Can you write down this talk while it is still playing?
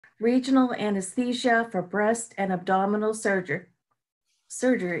regional anesthesia for breast and abdominal surgery.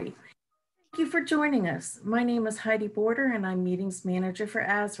 Thank you for joining us. My name is Heidi Border and I'm meetings manager for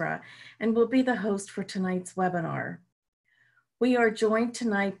ASRA and will be the host for tonight's webinar. We are joined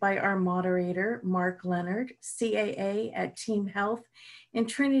tonight by our moderator, Mark Leonard, CAA at Team Health in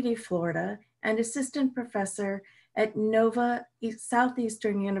Trinity, Florida, and assistant professor at Nova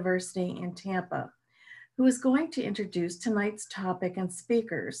Southeastern University in Tampa, who is going to introduce tonight's topic and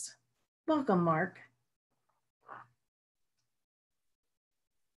speakers. Welcome, Mark.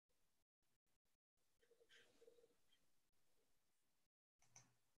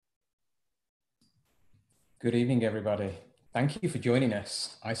 Good evening, everybody. Thank you for joining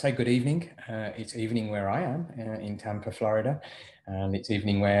us. I say good evening. It's evening where I am in Tampa, Florida, and it's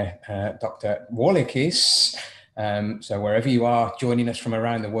evening where Dr. Warlick is. So wherever you are joining us from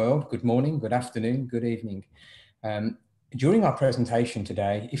around the world, good morning, good afternoon, good evening. During our presentation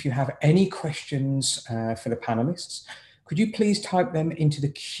today, if you have any questions for the panelists, could you please type them into the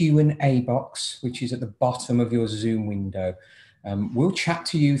Q&A box, which is at the bottom of your Zoom window. We'll chat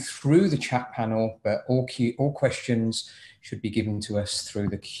to you through the chat panel, but all questions should be given to us through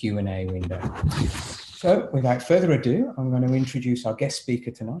the Q&A window. So without further ado, I'm going to introduce our guest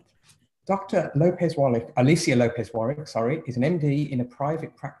speaker tonight. Dr. Alicia Warlick, is an MD in a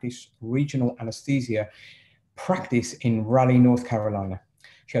private practice regional anesthesia practice in Raleigh, North Carolina.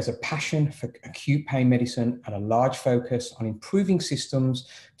 She has a passion for acute pain medicine and a large focus on improving systems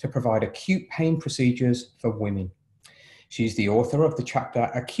to provide acute pain procedures for women. She's the author of the chapter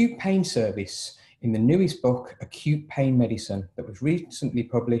Acute Pain Service in the newest book, Acute Pain Medicine, that was recently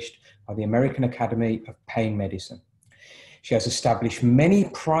published by the American Academy of Pain Medicine. She has established many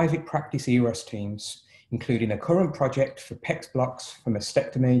private practice ERAS teams, including a current project for PEX blocks for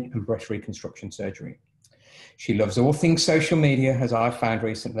mastectomy and breast reconstruction surgery. She loves all things social media, as I've found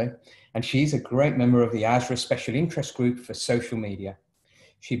recently, and she's a great member of the ASRA Special Interest Group for Social Media.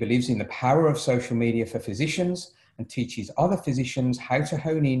 She believes in the power of social media for physicians and teaches other physicians how to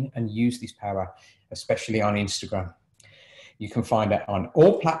hone in and use this power, especially on Instagram. You can find her on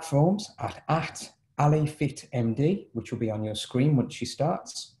all platforms at AliFitMD, which will be on your screen once she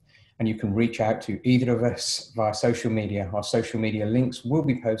starts. And you can reach out to either of us via social media. Our social media links will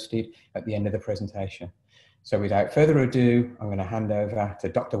be posted at the end of the presentation. So without further ado, I'm going to hand over to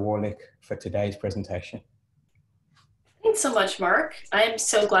Dr. Warlick for today's presentation. Thanks so much, Mark. I am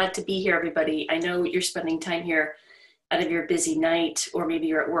so glad to be here, everybody. I know you're spending time here out of your busy night, or maybe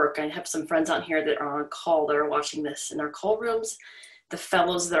you're at work. I have some friends on here that are on call that are watching this in our call rooms. The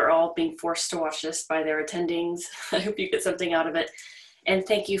fellows that are all being forced to watch this by their attendings. I hope you get something out of it. And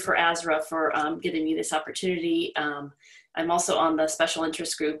thank you for ASRA for giving me this opportunity. I'm also on the special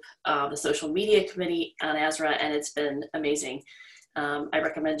interest group, the social media committee on ASRA, and it's been amazing. I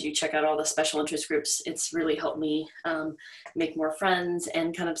recommend you check out all the special interest groups. It's really helped me make more friends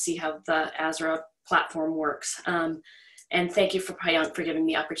and kind of see how the ASRA platform works. And thank you for PAJUNK for giving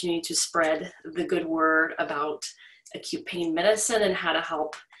me the opportunity to spread the good word about acute pain medicine and how to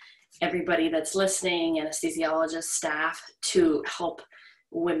help everybody that's listening, anesthesiologists, staff, to help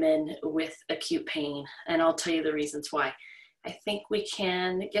women with acute pain. And I'll tell you the reasons why. I think we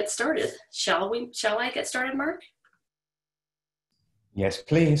can get started. Shall I get started, Mark? Yes,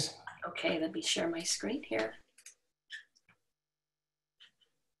 please. Okay, let me share my screen here.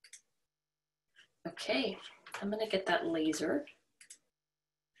 Okay, I'm gonna get that laser.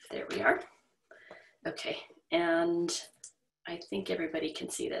 There we are. Okay, and I think everybody can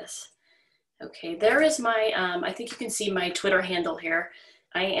see this. Okay, there is my, I think you can see my Twitter handle here.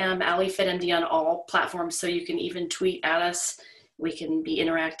 I am AliFitMD on all platforms, so you can even tweet at us. We can be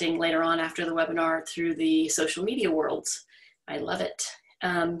interacting later on after the webinar through the social media worlds. I love it.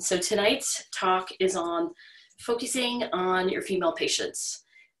 So tonight's talk is on focusing on your female patients.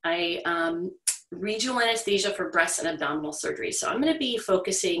 Regional anesthesia for breast and abdominal surgery. So I'm going to be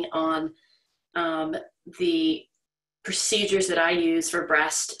focusing on the procedures that I use for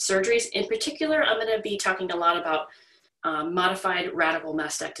breast surgeries. In particular, I'm going to be talking a lot about modified radical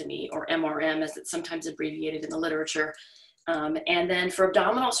mastectomy, or MRM as it's sometimes abbreviated in the literature. And then for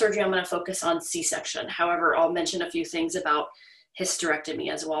abdominal surgery, I'm going to focus on C-section. However, I'll mention a few things about hysterectomy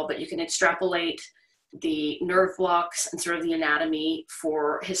as well, but you can extrapolate the nerve blocks and sort of the anatomy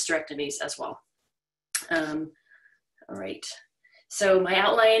for hysterectomies as well. All right, so my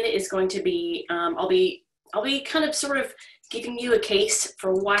outline is going to be, I'll be kind of sort of giving you a case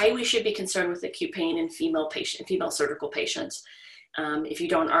for why we should be concerned with acute pain in female surgical patients. If you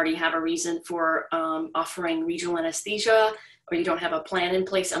don't already have a reason for offering regional anesthesia, or you don't have a plan in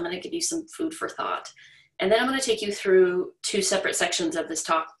place, I'm going to give you some food for thought. And then I'm going to take you through 2 separate sections of this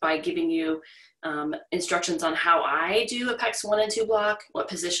talk by giving you instructions on how I do a PEX 1 and 2 block, what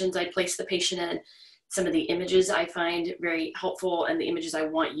positions I place the patient in, some of the images I find very helpful, and the images I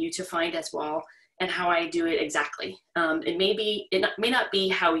want you to find as well, and how I do it exactly. It may not be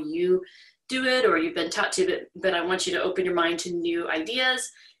how you do it or you've been taught to, but I want you to open your mind to new ideas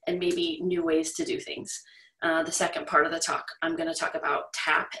and maybe new ways to do things. The second part of the talk, I'm going to talk about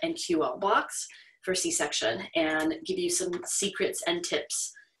TAP and QL blocks for C-section and give you some secrets and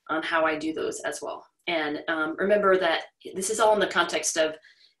tips on how I do those as well. And remember that this is all in the context of,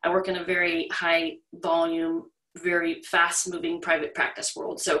 I work in a very high volume, very fast moving private practice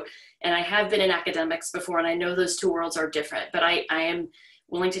world. So, and I have been in academics before, and I know those 2 worlds are different, but I am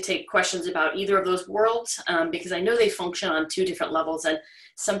willing to take questions about either of those worlds because I know they function on 2 different levels, and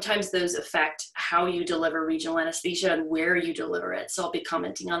sometimes those affect how you deliver regional anesthesia and where you deliver it. So I'll be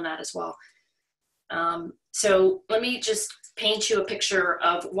commenting on that as well. So let me just paint you a picture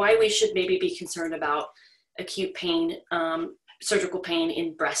of why we should maybe be concerned about acute pain, surgical pain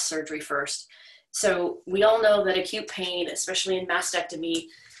in breast surgery first. So we all know that acute pain, especially in mastectomy,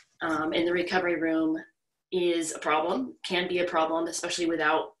 in the recovery room, is a problem, can be a problem, especially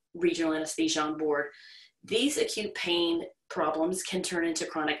without regional anesthesia on board. These acute pain problems can turn into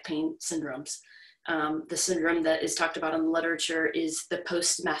chronic pain syndromes. The syndrome that is talked about in the literature is the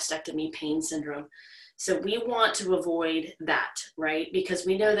post-mastectomy pain syndrome. So we want to avoid that, right? Because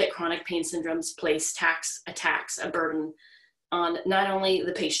we know that chronic pain syndromes place a burden on not only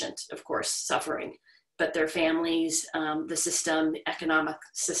the patient, of course, suffering, but their families, the system, the economic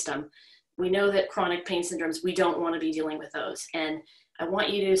system. We know that chronic pain syndromes, we don't want to be dealing with those. And I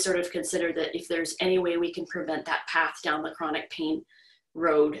want you to sort of consider that if there's any way we can prevent that path down the chronic pain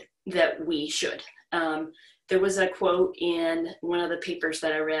road, that we should. There was a quote in one of the papers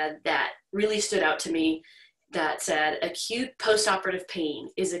that I read that really stood out to me that said, acute postoperative pain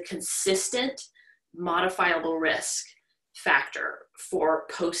is a consistent modifiable risk factor for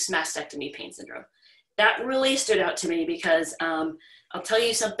post-mastectomy pain syndrome. That really stood out to me because I'll tell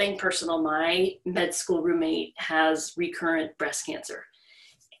you something personal. My med school roommate has recurrent breast cancer.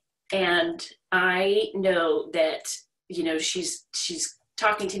 And I know that, you know, she's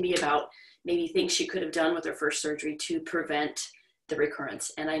talking to me about maybe things she could have done with her first surgery to prevent the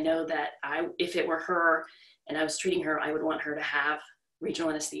recurrence. And I know that if it were her and I was treating her, I would want her to have regional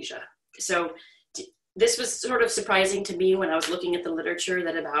anesthesia. So this was sort of surprising to me when I was looking at the literature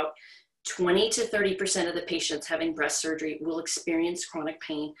that about 20 to 30% of the patients having breast surgery will experience chronic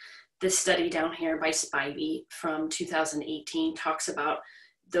pain. This study down here by Spivey from 2018 talks about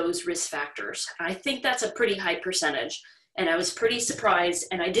those risk factors. I think that's a pretty high percentage. And I was pretty surprised,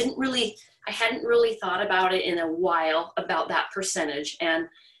 and I hadn't really thought about it in a while about that percentage. And,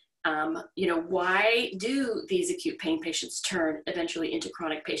 you know, why do these acute pain patients turn eventually into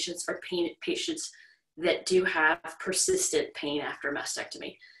chronic patients or patients that do have persistent pain after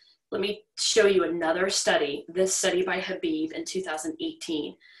mastectomy? Let me show you another study. This study by Habib in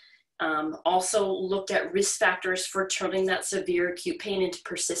 2018 also looked at risk factors for turning that severe acute pain into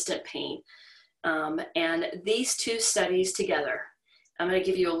persistent pain. And these 2 studies together, I'm going to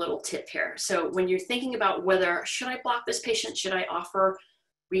give you a little tip here. So when you're thinking about whether, should I block this patient? Should I offer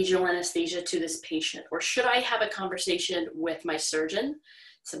regional anesthesia to this patient? Or should I have a conversation with my surgeon?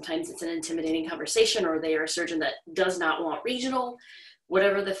 Sometimes it's an intimidating conversation, or they are a surgeon that does not want regional.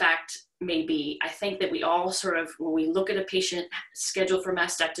 Whatever the fact may be, I think that we all sort of, when we look at a patient scheduled for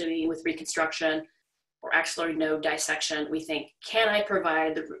mastectomy with reconstruction or axillary node dissection, we think, can I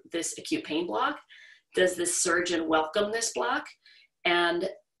provide this acute pain block? Does this surgeon welcome this block? And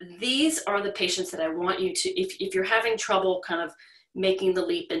these are the patients that I want you to, if you're having trouble kind of making the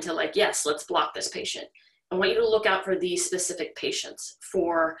leap into like, yes, let's block this patient, I want you to look out for these specific patients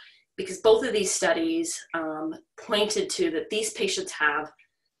because both of these studies pointed to that these patients have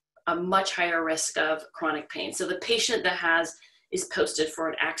a much higher risk of chronic pain. So the patient that is posted for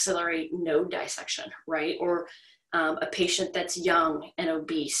an axillary node dissection, right? Or a patient that's young and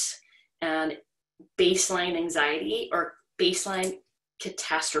obese and baseline anxiety or baseline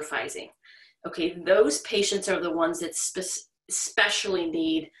catastrophizing. Okay, those patients are the ones that especially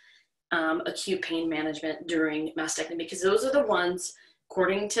need acute pain management during mastectomy, because those are the ones,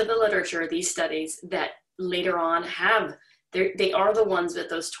 according to the literature, these studies, that later on they are the ones that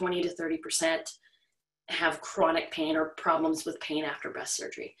those 20 to 30% have chronic pain or problems with pain after breast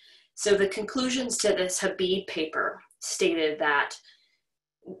surgery. So the conclusions to this Habib paper stated that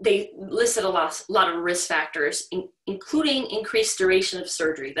they listed a lot of risk factors, including increased duration of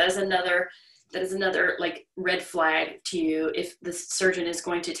surgery. That is another that is another like red flag to you if the surgeon is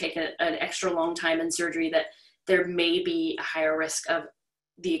going to take an extra long time in surgery, that there may be a higher risk of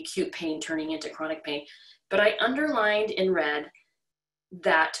the acute pain turning into chronic pain. But I underlined in red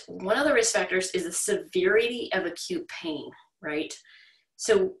that one of the risk factors is the severity of acute pain, right?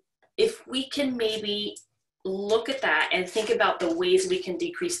 So if we can maybe look at that and think about the ways we can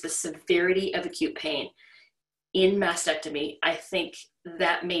decrease the severity of acute pain in mastectomy, I think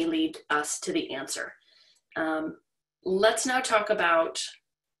that may lead us to the answer. Let's now talk about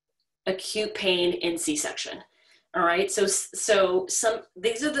acute pain in C-section. All right, so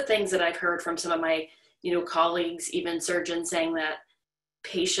these are the things that I've heard from some of my colleagues, even surgeons, saying that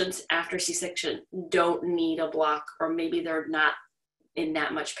patients after C-section don't need a block, or maybe they're not in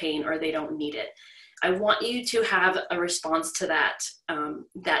that much pain, or they don't need it. I want you to have a response to that,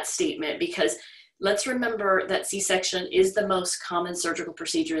 that statement, because let's remember that C-section is the most common surgical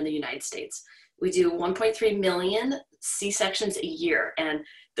procedure in the United States. We do 1.3 million C-sections a year, and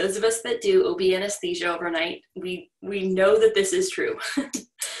those of us that do OB anesthesia overnight, we know that this is true.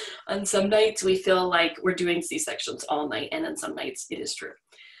 On some nights, we feel like we're doing C-sections all night, and on some nights, it is true.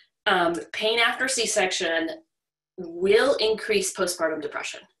 Pain after C-section will increase postpartum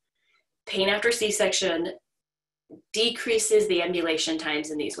depression. Pain after C-section decreases the ambulation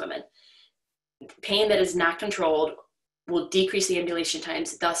times in these women. Pain that is not controlled will decrease the ambulation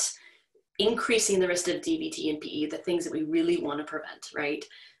times, thus increasing the risk of DVT and PE, the things that we really want to prevent, right?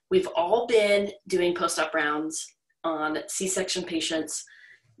 We've all been doing post-op rounds on C-section patients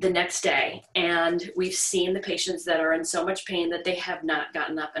the next day, and we've seen the patients that are in so much pain that they have not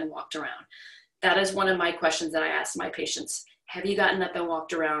gotten up and walked around. That is one of my questions that I ask my patients. Have you gotten up and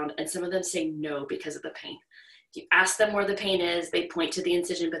walked around? And some of them say no because of the pain. If you ask them where the pain is, they point to the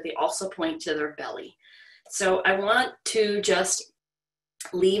incision, but they also point to their belly. So I want to just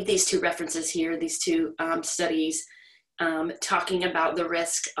leave these two references here, these two studies, talking about the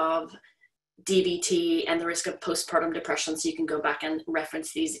risk of DVT and the risk of postpartum depression. So you can go back and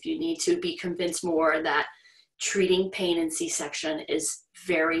reference these if you need to be convinced more that treating pain in C-section is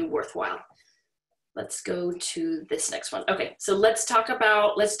very worthwhile. Let's go to this next one. Okay, so let's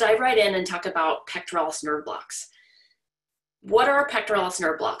dive right in and talk about pectoralis nerve blocks. What are pectoralis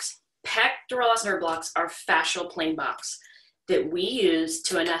nerve blocks? Pectoralis nerve blocks are fascial plane blocks that we use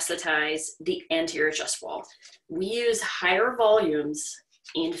to anesthetize the anterior chest wall. We use higher volumes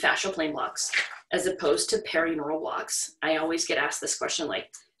in fascial plane blocks as opposed to perineural blocks. I always get asked this question,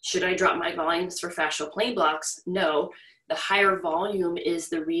 like, should I drop my volumes for fascial plane blocks? No, the higher volume is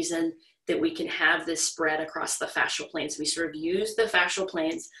the reason that we can have this spread across the fascial planes. We sort of use the fascial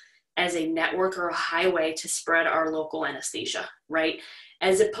planes as a network or a highway to spread our local anesthesia, right?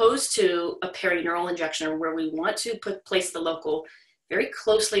 As opposed to a perineural injection where we want to place the local very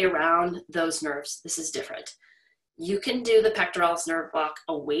closely around those nerves. This is different. You can do the pectoralis nerve block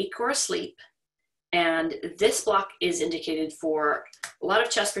awake or asleep. And this block is indicated for a lot of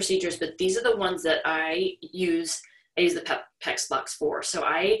chest procedures, but these are the ones that I use the PEX blocks for. So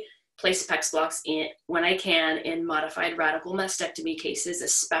I place PEX blocks in when I can in modified radical mastectomy cases,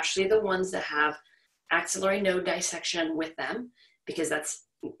 especially the ones that have axillary node dissection with them, because that's,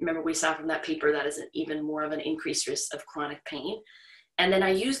 remember we saw from that paper, that is even more of an increased risk of chronic pain. And then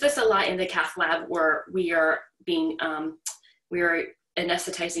I use this a lot in the cath lab where we are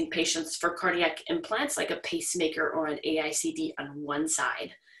anesthetizing patients for cardiac implants, like a pacemaker or an AICD on one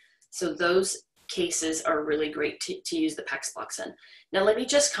side. So those cases are really great to use the PEX blocks in. Now let me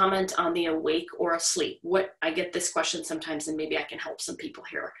just comment on the awake or asleep. I get this question sometimes, and maybe I can help some people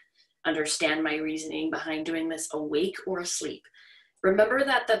here understand my reasoning behind doing this awake or asleep. Remember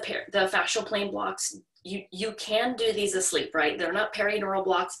that the fascial plane blocks, you can do these asleep, right? They're not perineural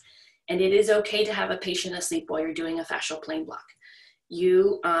blocks, and it is okay to have a patient asleep while you're doing a fascial plane block.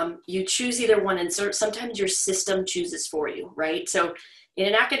 You choose either one, and sometimes your system chooses for you, right? So in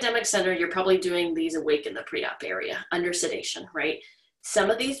an academic center, you're probably doing these awake in the pre-op area under sedation, right?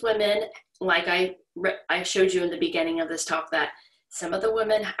 Some of these women, like I showed you in the beginning of this talk, that some of the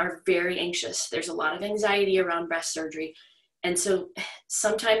women are very anxious. There's a lot of anxiety around breast surgery. And so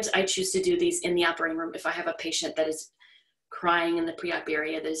sometimes I choose to do these in the operating room if I have a patient that is crying in the pre-op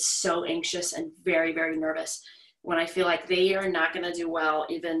area, that is so anxious and very, very nervous, when I feel like they are not going to do well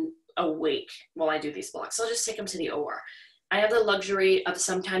even awake while I do these blocks. So I'll just take them to the OR. I have the luxury of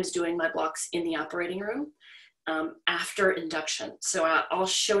sometimes doing my blocks in the operating room after induction. So I'll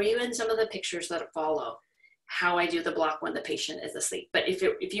show you in some of the pictures that follow how I do the block when the patient is asleep. But if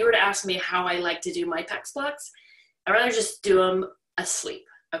you were to ask me how I like to do my PEX blocks, I'd rather just do them asleep.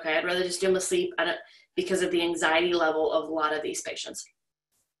 Okay, I'd rather just do them asleep because of the anxiety level of a lot of these patients.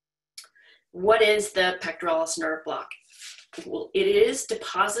 What is the pectoralis nerve block? Well, it is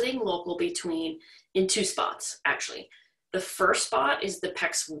depositing local in two spots, actually. The first spot is the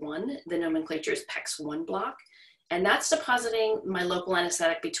PEX1, the nomenclature is PEX1 block, and that's depositing my local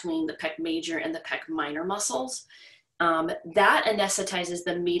anesthetic between the pec major and the pec minor muscles. That anesthetizes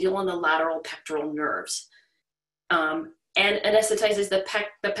the medial and the lateral pectoral nerves, and anesthetizes the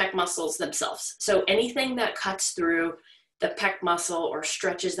pec muscles themselves. So anything that cuts through the pec muscle or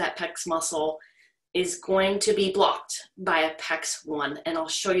stretches that pec muscle is going to be blocked by a PEX1, and I'll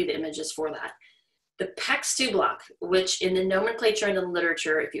show you the images for that. The PEX2 block, which in the nomenclature and the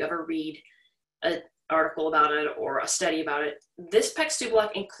literature, if you ever read an article about it or a study about it, this PEX2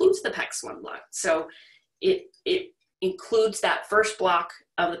 block includes the PEX1 block. So it includes that first block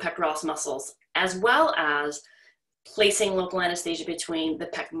of the pectoralis muscles, as well as placing local anesthesia between the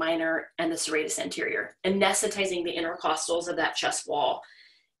pec minor and the serratus anterior, anesthetizing the intercostals of that chest wall,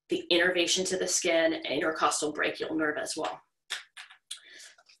 the innervation to the skin, and intercostal brachial nerve as well.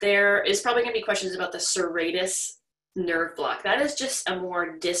 There is probably going to be questions about the serratus nerve block. That is just a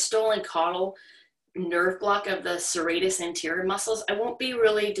more distal and caudal nerve block of the serratus anterior muscles. I won't be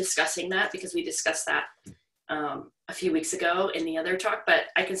really discussing that because we discussed that a few weeks ago in the other talk, but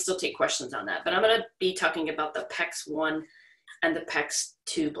I can still take questions on that. But I'm going to be talking about the PEX1 and the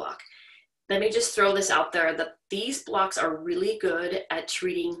PEX2 block. Let me just throw this out there that these blocks are really good at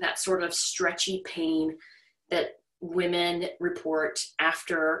treating that sort of stretchy pain that women report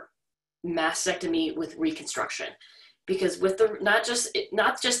after mastectomy with reconstruction. Because with the not just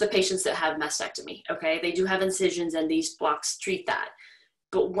the patients that have mastectomy, okay, they do have incisions and these blocks treat that.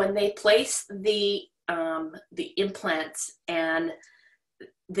 But when they place the implants, and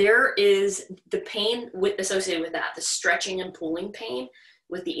there is the pain associated with that, the stretching and pulling pain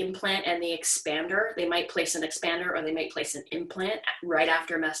with the implant and the expander. They might place an expander or they might place an implant right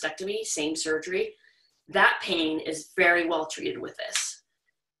after mastectomy, same surgery. That pain is very well treated with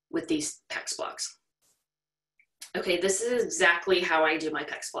these PEX blocks. Okay, this is exactly how I do my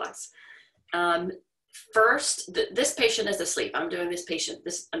PEX blocks. First, this patient is asleep. I'm doing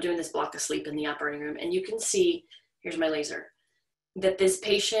this block asleep in the operating room, and you can see, here's my laser, that this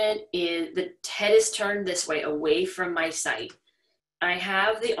patient the head is turned this way, away from my site. I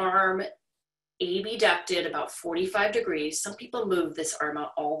have the arm abducted about 45 degrees. Some people move this arm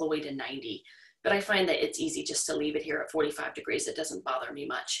out all the way to 90, but I find that it's easy just to leave it here at 45 degrees. It doesn't bother me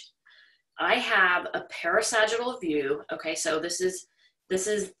much. I have a parasagittal view. Okay, so this is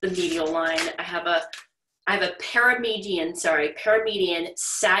the medial line. I have a paramedian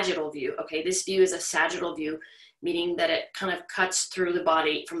sagittal view. Okay, this view is a sagittal view, meaning that it kind of cuts through the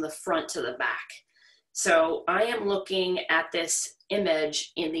body from the front to the back. So I am looking at this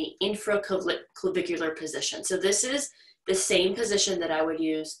image in the infraclavicular position. So this is the same position that I would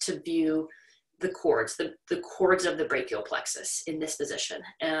use to view the cords, the cords of the brachial plexus in this position.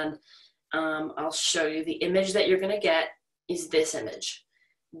 And I'll show you the image that you're going to get is this image.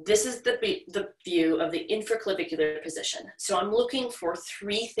 This is the view of the infraclavicular position. So I'm looking for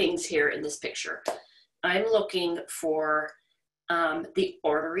three things here in this picture. I'm looking for the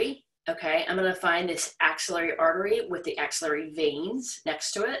artery. Okay, I'm going to find this axillary artery with the axillary veins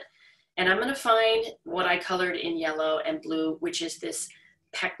next to it. And I'm going to find what I colored in yellow and blue, which is this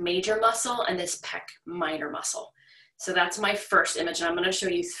pec major muscle and this pec minor muscle. So that's my first image. And I'm going to show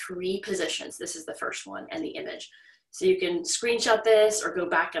you three positions. This is the first one and the image. So you can screenshot this or go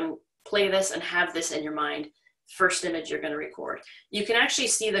back and play this and have this in your mind. First image you're going to record. You can actually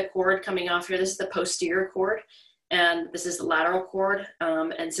see the cord coming off here. This is the posterior cord. And this is the lateral cord.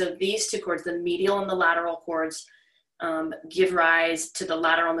 And so these two cords, the medial and the lateral cords, give rise to the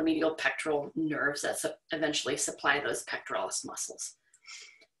lateral and the medial pectoral nerves that eventually supply those pectoralis muscles.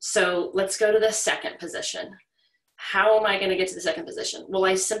 So let's go to the second position. How am I going to get to the second position? Well,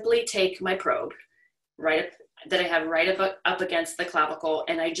 I simply take my probe that I have right up against the clavicle,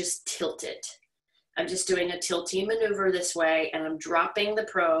 and I just tilt it. I'm just doing a tilting maneuver this way, and I'm dropping the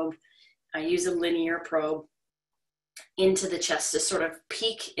probe. I use a linear probe into the chest to sort of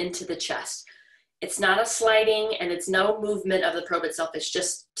peek into the chest. It's not a sliding and it's no movement of the probe itself. It's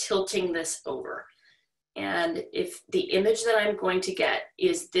just tilting this over. And if the image that I'm going to get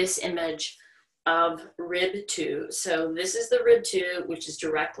is this image of rib 2. So this is the rib 2, which is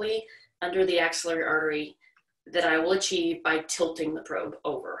directly under the axillary artery that I will achieve by tilting the probe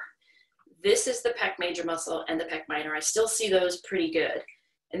over. This is the pec major muscle and the pec minor. I still see those pretty good.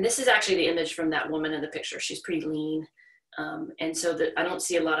 And this is actually the image from that woman in the picture. She's pretty lean. And so that I don't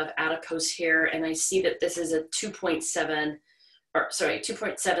see a lot of adipose hair. And I see that this is a 2.7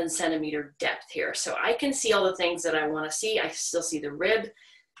 centimeter depth here. So I can see all the things that I want to see. I still see the rib.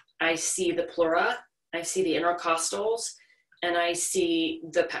 I see the pleura, I see the intercostals, and I see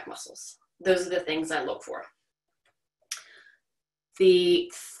the pec muscles. Those are the things I look for.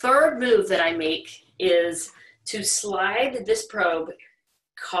 The third move that I make is to slide this probe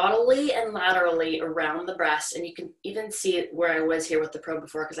caudally and laterally around the breast, and you can even see it where I was here with the probe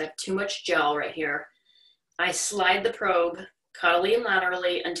before because I have too much gel right here. I slide the probe caudally and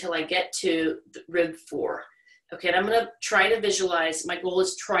laterally until I get to rib 4. Okay, and I'm going to try to visualize, my goal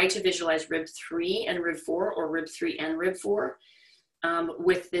is try to visualize rib 3 and rib 4, or rib 3 and rib 4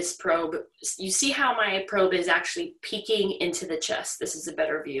 with this probe. You see how my probe is actually peeking into the chest. This is a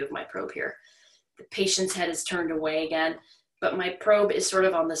better view of my probe here. The patient's head is turned away again, but my probe is sort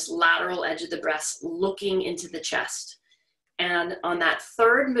of on this lateral edge of the breast looking into the chest. And on that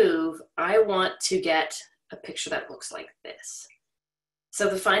third move, I want to get a picture that looks like this. So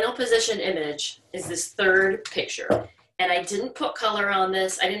the final position image is this third picture. And I didn't put color on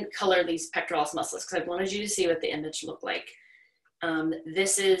this. I didn't color these pectoralis muscles because I wanted you to see what the image looked like.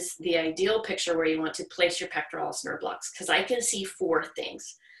 This is the ideal picture where you want to place your pectoralis nerve blocks, because I can see 4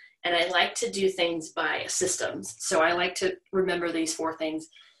 things. And I like to do things by systems. So I like to remember these 4 things.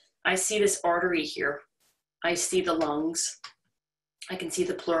 I see this artery here. I see the lungs. I can see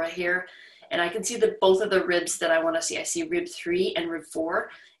the pleura here. And I can see both of the ribs that I want to see. I see rib 3 and rib 4.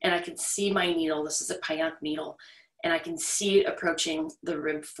 And I can see my needle. This is a PAJUNK needle. And I can see it approaching the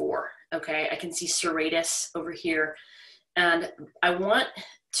rib 4. Okay, I can see serratus over here. And I want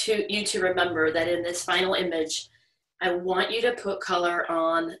you to remember that in this final image, I want you to put color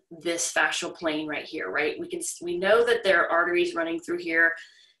on this fascial plane right here, right? We know that there are arteries running through here.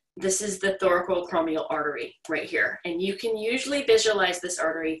 This is the thoracoacromial artery right here. And you can usually visualize this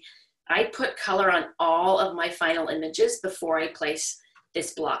artery. I put color on all of my final images before I place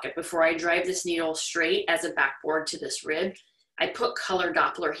this block. Before I drive this needle straight as a backboard to this rib, I put color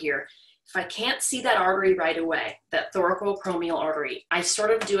Doppler here. If I can't see that artery right away, that thoracoacromial artery, I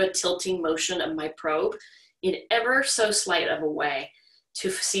sort of do a tilting motion of my probe in ever so slight of a way to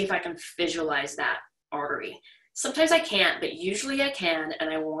see if I can visualize that artery. Sometimes I can't, but usually I can, and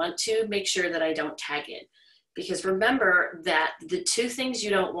I want to make sure that I don't tag it. Because remember that the 2 things you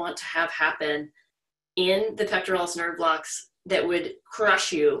don't want to have happen in the pectoralis nerve blocks that would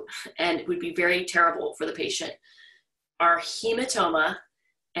crush you and would be very terrible for the patient are hematoma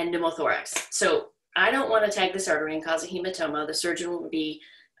and pneumothorax. So I don't want to tag this artery and cause a hematoma. The surgeon will be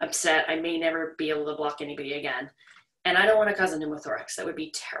upset. I may never be able to block anybody again. And I don't want to cause a pneumothorax. That would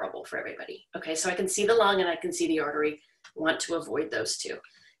be terrible for everybody. Okay, so I can see the lung and I can see the artery. Want to avoid those 2.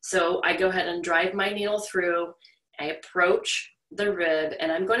 So I go ahead and drive my needle through. I approach the rib,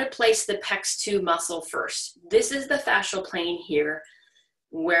 and I'm going to place the PEX 2 muscle first. This is the fascial plane here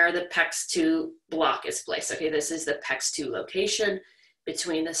where the PEX 2 block is placed. Okay, this is the PEX 2 location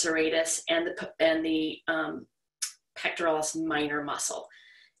between the serratus and the pectoralis minor muscle.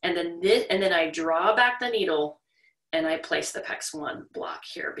 And then I draw back the needle and I place the PEX 1 block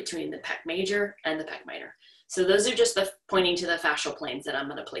here between the PEC major and the PEC minor. So those are just pointing to the fascial planes that I'm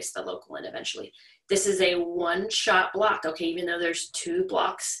going to place the local in eventually. This is a 1-shot block, okay? Even though there's 2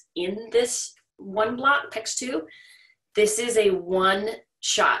 blocks in this 1 block, PEX 2, this is a 1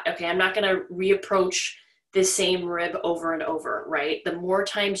 shot, okay? I'm not going to reapproach the same rib over and over, right? The more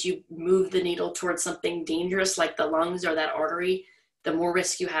times you move the needle towards something dangerous like the lungs or that artery, the more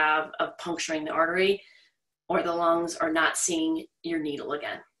risk you have of puncturing the artery or the lungs or not seeing your needle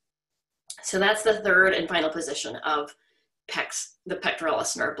again. So that's the third and final position of PECs, the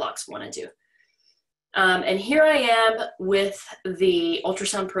pectoralis nerve blocks 1 and 2. And here I am with the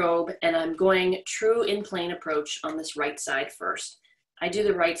ultrasound probe, and I'm going true in plane approach on this right side first. I do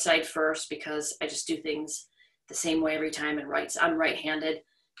the right side first because I just do things the same way every time, and I'm right-handed,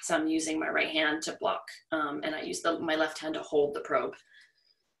 so I'm using my right hand to block, and I use my left hand to hold the probe.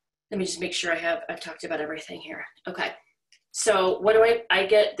 Let me just make sure I've talked about everything here. Okay, so what do I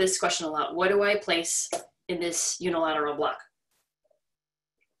get this question a lot. What do I place in this unilateral block?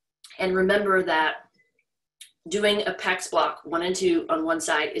 And remember that doing a PEX block 1 and 2 on one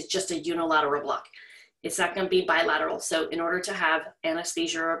side is just a unilateral block. It's not going to be bilateral. So in order to have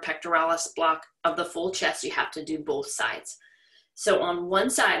anesthesia or pectoralis block of the full chest, you have to do both sides. So on one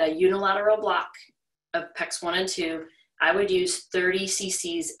side, a unilateral block of PEX 1 and 2, I would use 30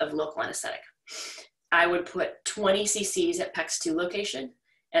 cc's of local anesthetic. I would put 20 cc's at PEX 2 location,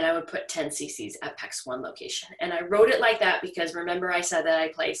 and I would put 10 cc's at PEX 1 location. And I wrote it like that because remember I said that I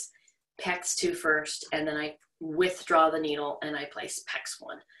place PEX 2 first, and then I withdraw the needle and I place PEX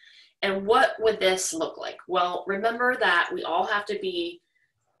 1. And what would this look like? Well, remember that we all have to be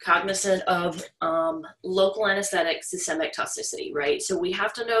cognizant of local anesthetic systemic toxicity, right? So we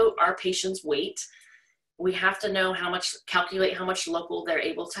have to know our patient's weight. We have to know calculate how much local they're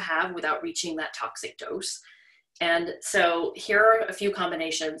able to have without reaching that toxic dose. And so here are a few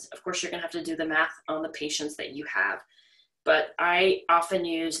combinations. Of course, you're gonna have to do the math on the patients that you have, but I often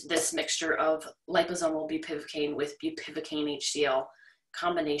use this mixture of liposomal bupivacaine with bupivacaine HCl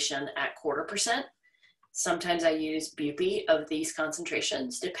combination at 0.25%. Sometimes I use bupi of these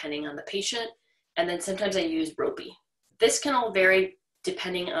concentrations depending on the patient, and then sometimes I use ropi. This can all vary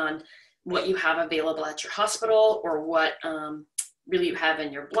depending on what you have available at your hospital or what really you have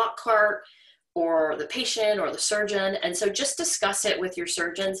in your block cart or the patient or the surgeon. And so just discuss it with your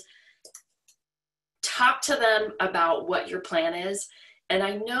surgeons. Talk to them about what your plan is. And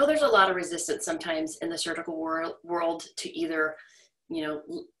I know there's a lot of resistance sometimes in the surgical world to either,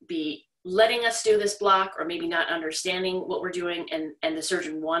 be letting us do this block or maybe not understanding what we're doing and the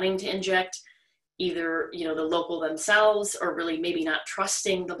surgeon wanting to inject either, the local themselves or really maybe not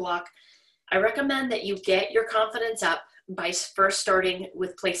trusting the block. I recommend that you get your confidence up by first starting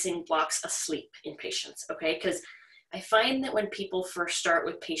with placing blocks asleep in patients, okay? Because I find that when people first start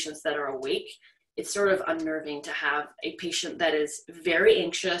with patients that are awake, it's sort of unnerving to have a patient that is very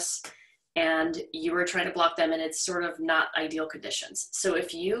anxious and you are trying to block them and it's sort of not ideal conditions. So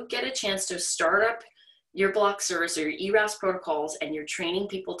if you get a chance to start up your block service or your ERAS protocols and you're training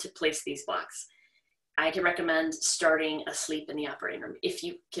people to place these blocks, I can recommend starting asleep in the operating room if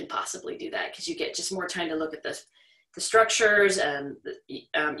you can possibly do that, because you get just more time to look at the structures and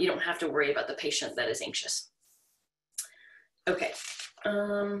you don't have to worry about the patient that is anxious. Okay.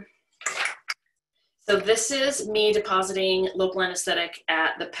 So this is me depositing local anesthetic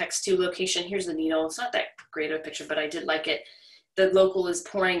at the PEX 2 location. Here's the needle. It's not that great of a picture, but I did like it. The local is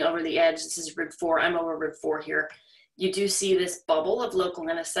pouring over the edge. This is rib 4. I'm over rib 4 here. You do see this bubble of local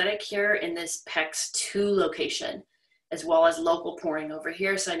anesthetic here in this PEX 2 location, as well as local pouring over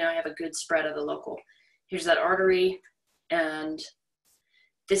here. So now I have a good spread of the local. Here's that artery, and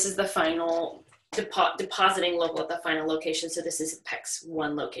this is the final depositing local at the final location. So this is PEX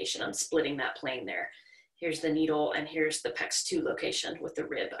 1 location. I'm splitting that plane there. Here's the needle, and here's the PEX 2 location with the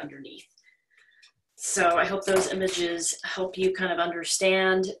rib underneath. So I hope those images help you kind of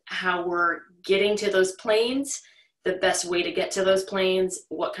understand how we're getting to those planes, the best way to get to those planes,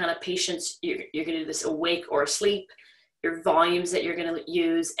 what kind of patients you're going to do this awake or asleep, your volumes that you're going to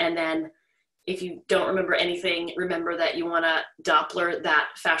use, and then if you don't remember anything, remember that you want to Doppler that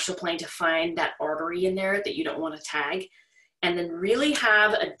fascial plane to find that artery in there that you don't want to tag, and then really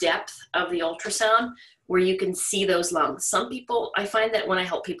have a depth of the ultrasound where you can see those lungs. Some people, I find that when I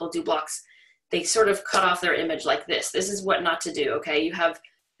help people do blocks, they sort of cut off their image like this. This is what not to do, okay? You have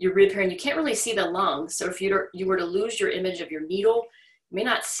your rib here and you can't really see the lungs. So if you were to lose your image of your needle, you may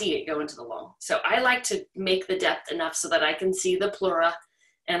not see it go into the lung. So I like to make the depth enough so that I can see the pleura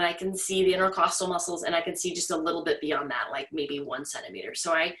and I can see the intercostal muscles and I can see just a little bit beyond that, like maybe 1 centimeter.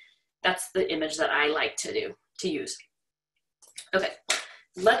 So that's the image that I like to use. Okay,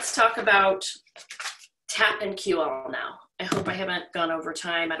 let's talk about TAP and QL now. I hope I haven't gone over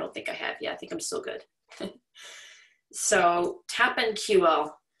time. I don't think I have. Yeah, I think I'm still good. So TAP and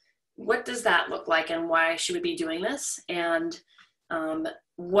QL, what does that look like and why should we be doing this? And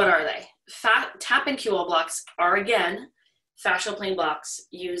what are they? TAP and QL blocks are, again, fascial plane blocks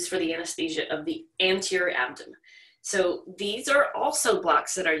used for the anesthesia of the anterior abdomen. So these are also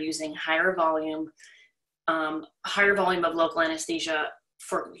blocks that are using higher volume of local anesthesia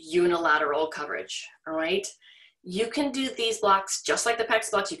for unilateral coverage, all right? You can do these blocks just like the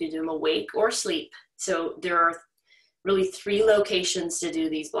PEX blocks. You can do them awake or asleep. So there are really 3 locations to do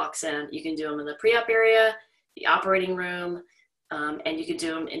these blocks in. You can do them in the pre-op area, the operating room, and you can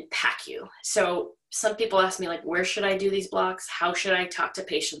do them in PACU. So some people ask me, like, where should I do these blocks? How should I talk to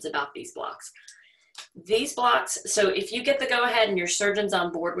patients about these blocks? These blocks, so if you get the go-ahead and your surgeon's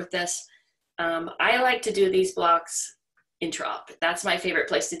on board with this, I like to do these blocks intra-op. That's my favorite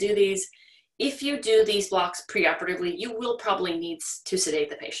place to do these. If you do these blocks preoperatively, you will probably need to sedate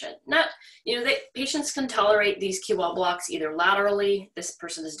the patient. Patients can tolerate these QL blocks either laterally. This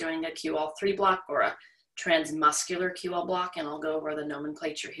person is doing a QL3 block or a transmuscular QL block, and I'll go over the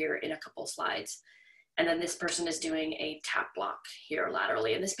nomenclature here in a couple slides. And then this person is doing a TAP block here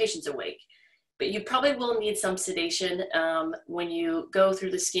laterally, and this patient's awake. But you probably will need some sedation when you go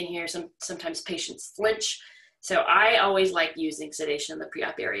through the skin here. Sometimes patients flinch. So I always like using sedation in the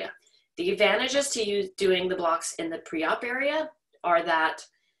pre-op area. The advantages to doing the blocks in the pre-op area are that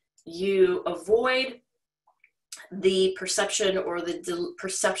you avoid the perception or the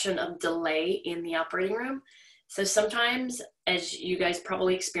perception of delay in the operating room. So sometimes, as you guys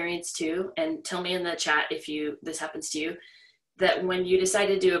probably experience too, and tell me in the chat if this happens to you, that when you decide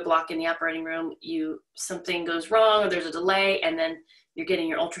to do a block in the operating room, something goes wrong or there's a delay, and then you're getting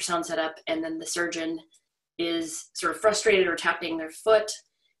your ultrasound set up, and then the surgeon is sort of frustrated or tapping their foot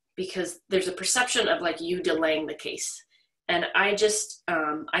because there's a perception of like you delaying the case. And I just,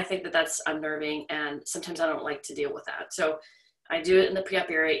 I think that that's unnerving, and sometimes I don't like to deal with that. So I do it in the pre-op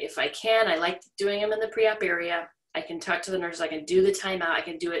area if I can. I like doing them in the pre-op area. I can talk to the nurses, I can do the timeout, I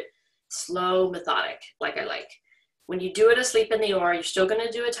can do it slow, methodic, like I like. When you do it asleep in the OR, you're still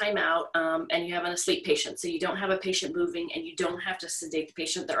gonna do a timeout, and you have an asleep patient. So you don't have a patient moving, and you don't have to sedate the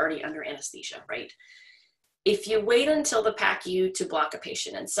patient, they're already under anesthesia, right? If you wait until the PACU to block a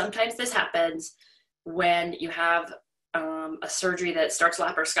patient, and sometimes this happens when you have a surgery that starts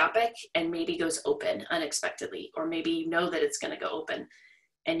laparoscopic and maybe goes open unexpectedly, or maybe you know that it's gonna go open,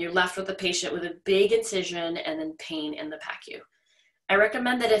 and you're left with a patient with a big incision and then pain in the PACU. I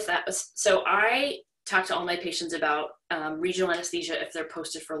recommend that if that was, so I talk to all my patients about regional anesthesia if they're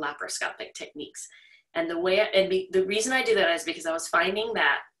posted for laparoscopic techniques. And the reason I do that is because I was finding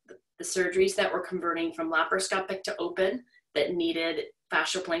that the surgeries that were converting from laparoscopic to open that needed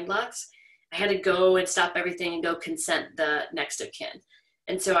fascial plane blocks, I had to go and stop everything and go consent the next of kin.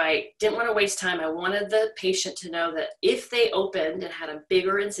 And so I didn't want to waste time. I wanted the patient to know that if they opened and had a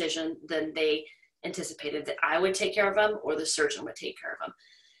bigger incision than they anticipated, that I would take care of them or the surgeon would take care of them.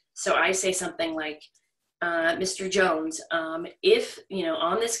 So I say something like, Mr. Jones, if,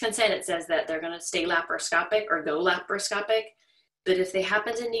 on this consent, it says that they're going to stay laparoscopic or go laparoscopic, but if they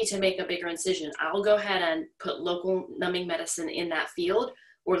happen to need to make a bigger incision, I'll go ahead and put local numbing medicine in that field,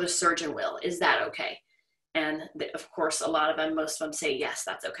 or the surgeon will. Is that okay? And of course, most of them say, yes,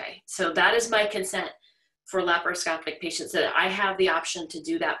 that's okay. So that is my consent for laparoscopic patients, that I have the option to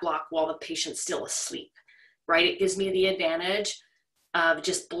do that block while the patient's still asleep, right? It gives me the advantage of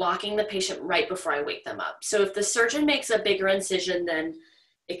just blocking the patient right before I wake them up. So if the surgeon makes a bigger incision than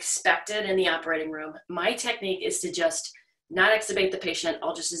expected in the operating room, my technique is to just not extubate the patient.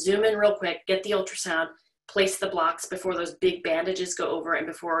 I'll just zoom in real quick, get the ultrasound, place the blocks before those big bandages go over and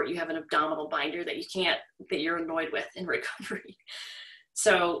before you have an abdominal binder that you're annoyed with in recovery.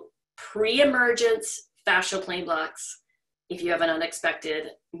 So pre-emergence fascial plane blocks, if you have an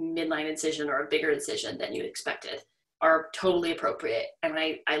unexpected midline incision or a bigger incision than you expected, are totally appropriate. And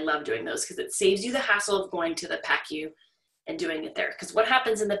I love doing those because it saves you the hassle of going to the PACU and doing it there. Because what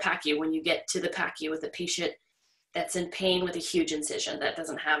happens in the PACU when you get to the PACU with a patient that's in pain with a huge incision that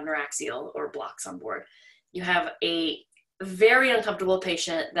doesn't have neuraxial or blocks on board? You have a very uncomfortable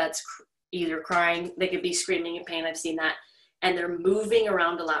patient that's either crying, they could be screaming in pain, I've seen that, and they're moving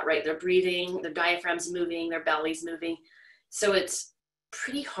around a lot, right? They're breathing, their diaphragm's moving, their belly's moving. So it's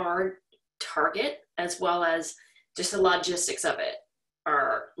pretty hard target, as well as just the logistics of it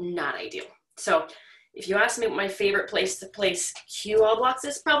are not ideal. So if you ask me what my favorite place to place QL blocks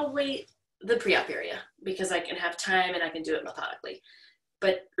is, probably the pre-op area, because I can have time and I can do it methodically.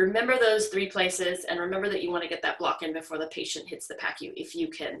 But remember those three places, and remember that you want to get that block in before the patient hits the PACU if you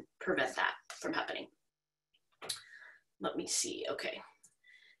can prevent that from happening. Let me see, okay.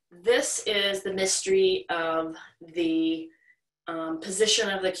 This is the mystery of the position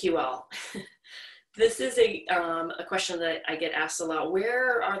of the QL. This is a question that I get asked a lot.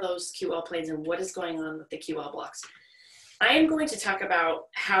 Where are those QL planes and what is going on with the QL blocks? I am going to talk about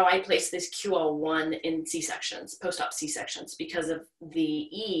how I place this QL1 in C-sections, post-op C-sections, because of the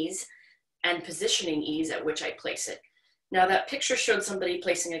ease and positioning ease at which I place it. Now that picture showed somebody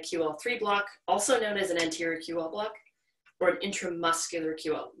placing a QL3 block, also known as an anterior QL block, or an intramuscular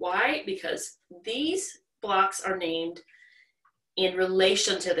QL. Why? Because these blocks are named in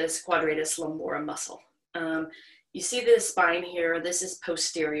relation to this Quadratus Lumborum muscle. You see the spine here, this is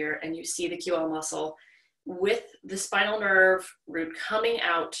posterior, and you see the QL muscle with the spinal nerve root coming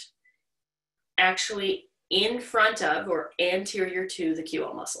out actually in front of or anterior to the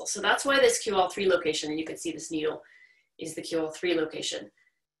QL muscle. So that's why this QL3 location, and you can see this needle is the QL3 location,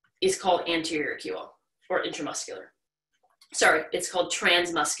 is called anterior QL or intramuscular. Sorry, it's called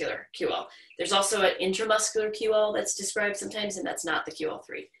transmuscular QL. There's also an intramuscular QL that's described sometimes, and that's not the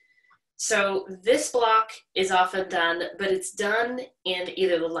QL3. So this block is often done, but it's done in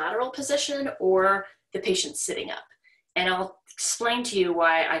either the lateral position or the patient sitting up. And I'll explain to you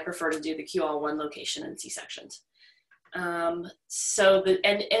why I prefer to do the QL1 location in C-sections. And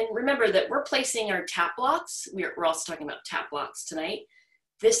remember that we're placing our tap blocks. We're also talking about tap blocks tonight.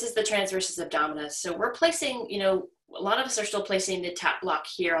 This is the transversus abdominis. So we're placing, a lot of us are still placing the tap block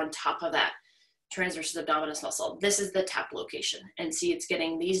here on top of that transversus abdominis muscle. This is the tap location. And see, it's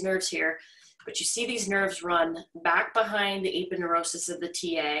getting these nerves here. but you see these nerves run back behind the aponeurosis of the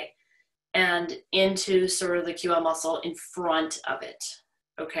TA and into sort of the QL muscle in front of it,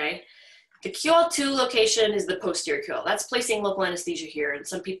 okay? The QL2 location is the posterior QL. That's placing local anesthesia here, and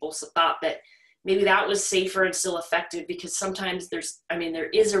some people thought that maybe that was safer and still effective because sometimes there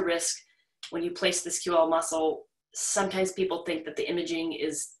is a risk when you place this QL muscle. Sometimes people think that the imaging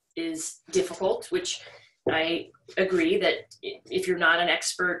is difficult, which I agree that if you're not an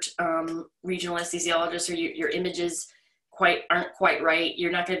expert regional anesthesiologist or your images aren't quite right,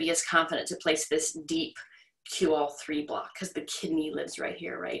 you're not going to be as confident to place this deep QL3 block because the kidney lives right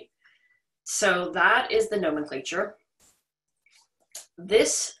here, right? So that is the nomenclature.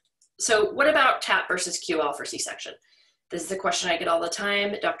 So what about TAP versus QL for C-section? This is a question I get all the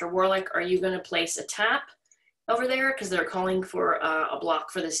time. Dr. Warlick, are you going to place a TAP over there because they're calling for a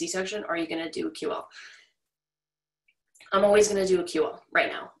block for the C-section, or are you going to do a QL? I'm always going to do a QL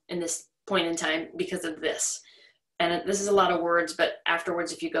right now in this point in time because of this. And this is a lot of words, but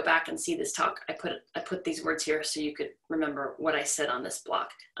afterwards, if you go back and see this talk, I put these words here so you could remember what I said on this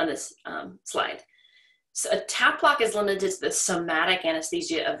slide. So a TAP block is limited to the somatic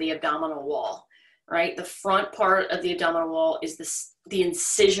anesthesia of the abdominal wall, right? The front part of the abdominal wall is the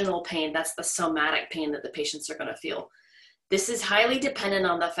incisional pain. That's the somatic pain that the patients are going to feel. This is highly dependent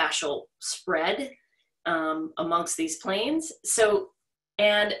on the fascial spread amongst these planes. So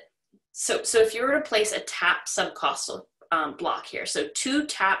if you were to place a TAP subcostal block here, so 2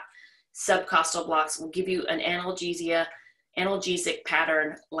 TAP subcostal blocks will give you an analgesic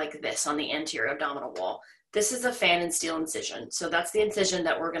pattern like this on the anterior abdominal wall. This is a fan and steel incision. So that's the incision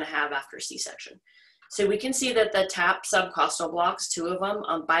that we're going to have after C-section. So we can see that the TAP subcostal blocks, 2 of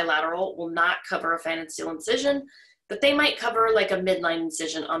them bilateral, will not cover a fan and steel incision, but they might cover like a midline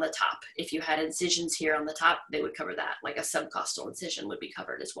incision on the top. If you had incisions here on the top, they would cover that, like a subcostal incision would be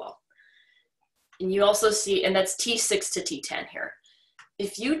covered as well. And you also see, and that's T6 to T10 here.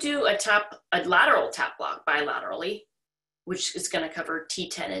 If you do a lateral TAP block bilaterally, which is going to cover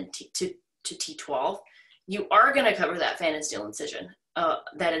T10 and to T12, you are going to cover that fan and steel incision,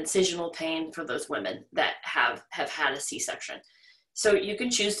 that incisional pain for those women that have had a C-section. So you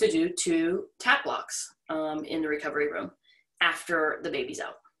can choose to do 2 TAP blocks in the recovery room after the baby's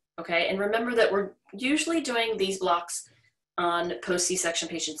out, okay? And remember that we're usually doing these blocks on post-C-section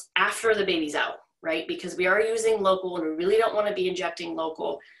patients after the baby's out, right? Because we are using local and we really don't want to be injecting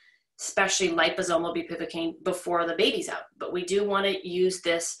local, especially liposomal bupivacaine before the baby's out. But we do want to use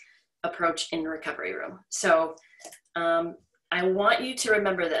this approach in the recovery room. So I want you to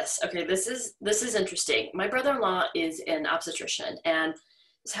remember this. Okay, this is interesting. My brother-in-law is an obstetrician and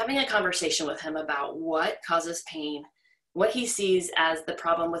is having a conversation with him about what causes pain, what he sees as the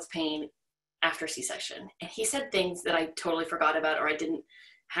problem with pain after C-section. And he said things that I totally forgot about, or I didn't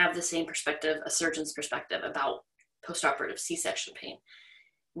have the same perspective, a surgeon's perspective about postoperative C-section pain.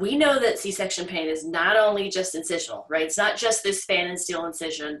 We know that C-section pain is not only just incisional, right? It's not just this fan and steel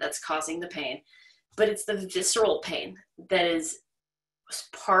incision that's causing the pain, but it's the visceral pain that is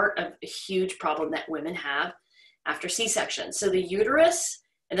part of a huge problem that women have after C-section. So the uterus,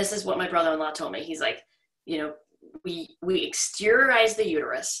 and this is what my brother-in-law told me, he's like, you know, we exteriorize the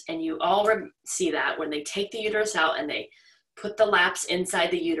uterus, and you all see that when they take the uterus out and they put the laps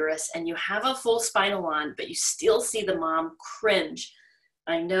inside the uterus and you have a full spinal on, but you still see the mom cringe.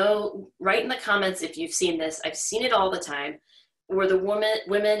 I know, write in the comments if you've seen this. I've seen it all the time, where the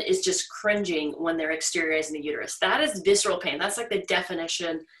women is just cringing when they're exteriorizing the uterus. That is visceral pain. That's like the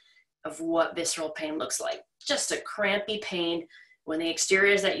definition of what visceral pain looks like. Just a crampy pain when they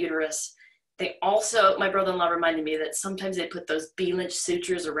exteriorize that uterus. They also, my brother-in-law reminded me that sometimes they put those B-Lynch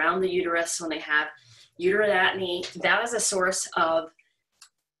sutures around the uterus when they have uterotomy. That is a source of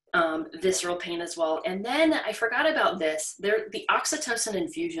visceral pain as well. And then I forgot about this. The oxytocin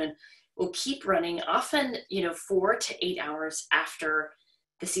infusion will keep running often, 4 to 8 hours after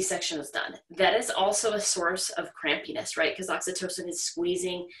the C-section is done. That is also a source of crampiness, right? Because oxytocin is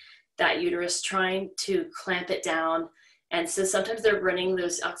squeezing that uterus, trying to clamp it down. And so sometimes they're running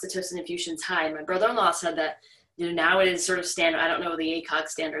those oxytocin infusions high. My brother-in-law said that, now it is sort of standard. I don't know the ACOG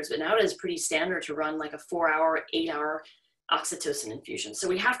standards, but now it is pretty standard to run like a 4-hour, 8-hour oxytocin infusion. So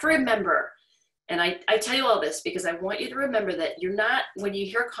we have to remember, and I tell you all this because I want you to remember that you're not, when you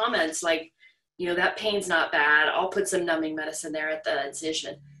hear comments like, that pain's not bad, I'll put some numbing medicine there at the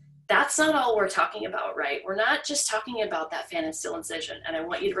incision. That's not all we're talking about, right? We're not just talking about that fan and steel incision. And I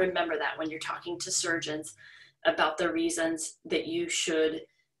want you to remember that when you're talking to surgeons about the reasons that you should,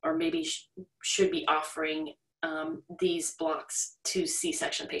 or maybe should be offering these blocks to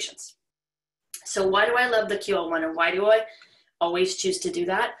C-section patients. So why do I love the QL1 and why do I always choose to do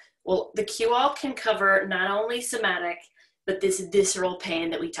that? Well, the QL can cover not only somatic, but this visceral pain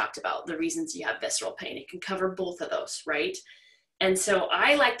that we talked about, the reasons you have visceral pain. It can cover both of those, right? And so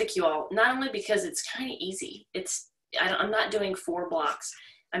I like the QL, not only because it's kind of easy. I'm not doing 4 blocks.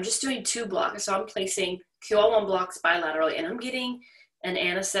 I'm just doing 2 blocks. So I'm placing QL1 blocks bilaterally, and I'm getting an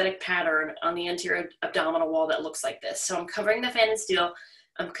anesthetic pattern on the anterior abdominal wall that looks like this. So I'm covering the fan and steel.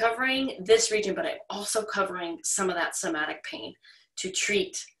 I'm covering this region, but I'm also covering some of that somatic pain to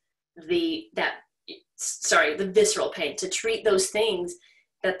treat the visceral pain, to treat those things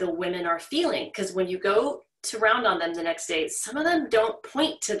that the women are feeling. Because when you go to round on them the next day, some of them don't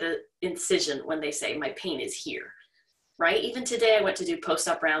point to the incision when they say my pain is here, right? Even today I went to do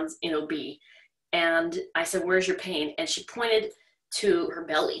post-op rounds in OB, and I said, where's your pain? And she pointed to her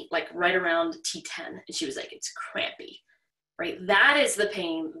belly, like right around T10, and she was like, it's crampy, right? That is the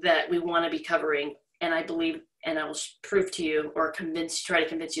pain that we want to be covering. And I believe, and I will prove to you or try to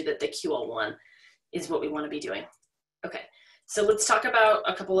convince you that the QL1 is what we want to be doing. Okay, so let's talk about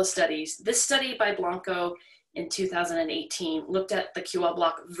a couple of studies. This study by Blanco in 2018 looked at the QL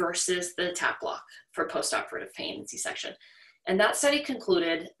block versus the TAP block for postoperative pain and C-section. And that study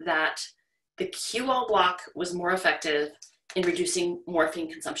concluded that the QL block was more effective in reducing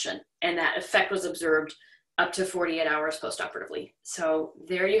morphine consumption, and that effect was observed up to 48 hours postoperatively. So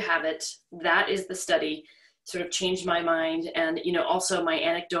there you have it. That is the study. Sort of changed my mind, and also my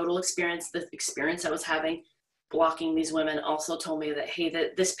anecdotal experience, the experience I was having blocking these women also told me that, hey,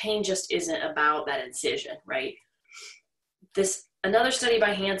 this pain just isn't about that incision, right? Another study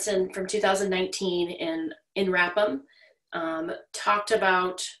by Hansen from 2019 in RAPM talked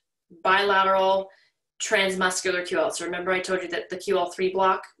about bilateral transmuscular QL. So remember I told you that the QL3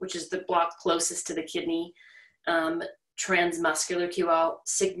 block, which is the block closest to the kidney, transmuscular QL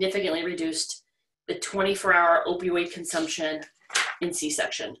significantly reduced the 24-hour opioid consumption in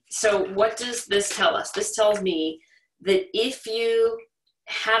C-section. So what does this tell us? This tells me that if you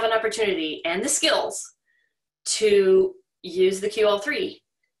have an opportunity and the skills to use the QL3,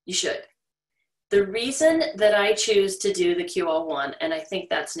 you should. The reason that I choose to do the QL1, and I think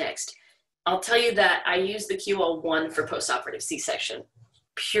that's next, I'll tell you that I use the QL1 for postoperative C-section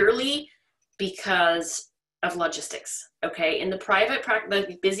purely because of logistics, okay? In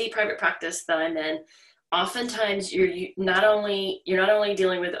the busy private practice that I'm in, oftentimes you're not only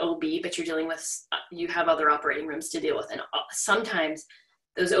dealing with OB, but you have other operating rooms to deal with, and sometimes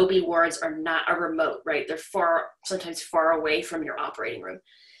those OB wards are remote, right? They're sometimes far away from your operating room.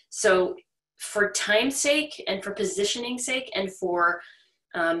 So for time's sake and for positioning sake and for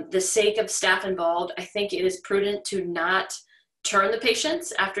the sake of staff involved, I think it is prudent to not turn the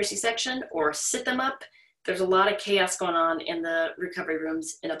patients after C-section or sit them up. There's a lot of chaos going on in the recovery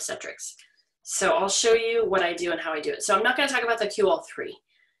rooms in obstetrics. So I'll show you what I do and how I do it. So I'm not going to talk about the QL3.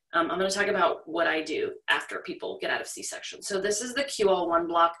 I'm going to talk about what I do after people get out of C-section. So this is the QL1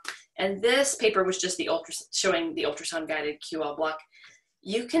 block, and this paper was just showing the ultrasound guided QL block.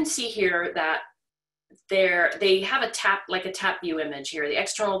 You can see here that they have a tap view image here, the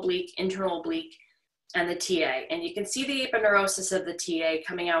external oblique, internal oblique, and the TA. And you can see the aponeurosis of the TA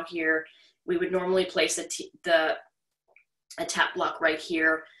coming out here. We would normally place a tap block right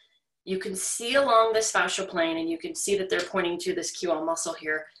here. You can see along this fascial plane, and you can see that they're pointing to this QL muscle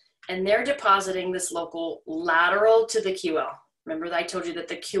here, and they're depositing this local lateral to the QL. Remember that I told you that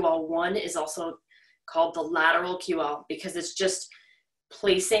the QL1 is also called the lateral QL because it's just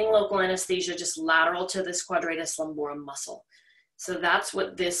placing local anesthesia just lateral to this Quadratus Lumborum muscle. So that's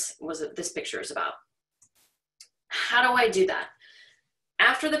what this picture is about. How do I do that?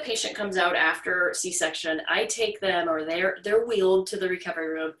 After the patient comes out after C-section, I take them, or they're wheeled to the recovery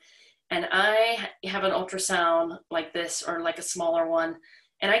room, and I have an ultrasound like this or like a smaller one,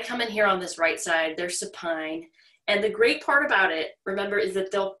 and I come in here on this right side. They're supine, and the great part about it, remember, is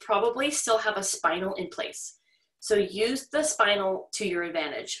that they'll probably still have a spinal in place. So use the spinal to your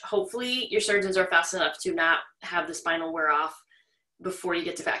advantage. Hopefully your surgeons are fast enough to not have the spinal wear off before you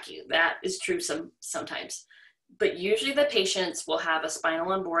get to vacuum. That is true sometimes. But usually the patients will have a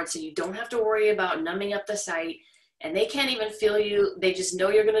spinal on board, so you don't have to worry about numbing up the site, and they can't even feel you. They just know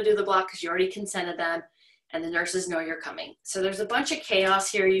you're going to do the block because you already consented them, and the nurses know you're coming. So there's a bunch of chaos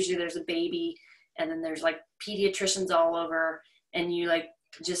here. Usually there's a baby, and then there's like pediatricians all over, and you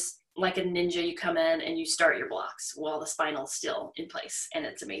just like a ninja, you come in and you start your blocks while the spinal's still in place, and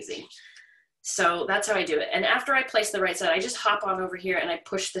it's amazing. So that's how I do it. And after I place the right side, I just hop on over here and I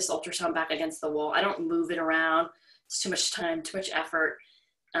push this ultrasound back against the wall. I don't move it around. It's too much time, too much effort.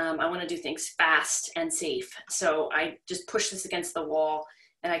 I want to do things fast and safe. So I just push this against the wall,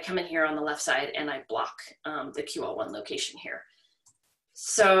 and I come in here on the left side and I block the QL1 location here.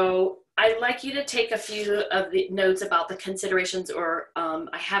 So I'd like you to take a few of the notes about the considerations, or I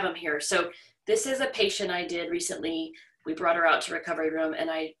have them here. So this is a patient I did recently. We brought her out to recovery room, and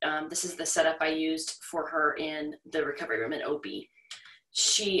this is the setup I used for her in the recovery room in OB.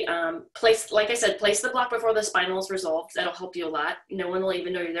 She placed, like I said, place the block before the spinal is resolved. That'll help you a lot. No one will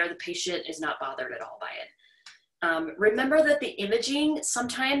even know you're there. The patient is not bothered at all by it. Remember that the imaging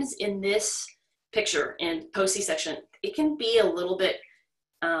sometimes in this picture in post C-section, it can be a little bit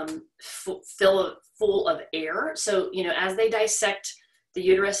full of air. So, you know, as they dissect the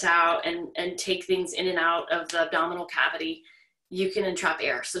uterus out and take things in and out of the abdominal cavity, you can entrap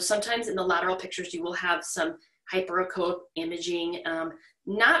air. So sometimes in the lateral pictures, you will have some hyperechoic imaging,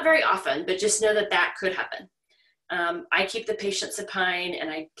 not very often, but just know that that could happen. I keep the patient supine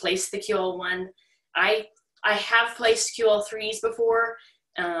and I place the QL1. I have placed QL3s before,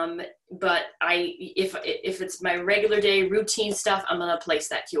 but if it's my regular day routine stuff, I'm gonna place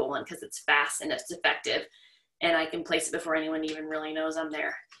that QL1 because it's fast and it's effective, and I can place it before anyone even really knows I'm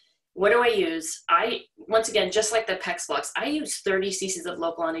there. What do I use? Once again, just like the PEX blocks, I use 30 cc's of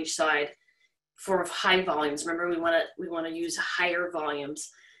local on each side for high volumes. Remember, we want to use higher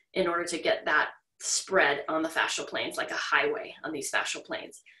volumes in order to get that spread on the fascial planes, like a highway on these fascial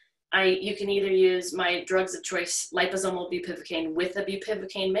planes. You can either use my drugs of choice, liposomal bupivacaine with a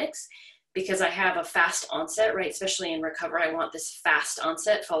bupivacaine mix, because I have a fast onset, right? Especially in recovery, I want this fast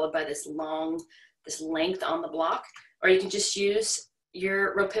onset followed by this length on the block. Or you can just use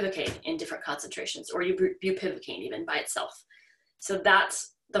your ropivacaine in different concentrations, or your bupivacaine even by itself. So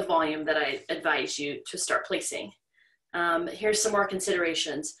that's the volume that I advise you to start placing. Here's some more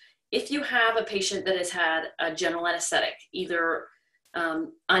considerations. If you have a patient that has had a general anesthetic, either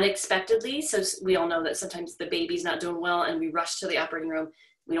unexpectedly, so we all know that sometimes the baby's not doing well and we rush to the operating room,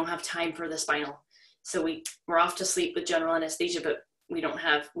 we don't have time for the spinal. So we're off to sleep with general anesthesia, but we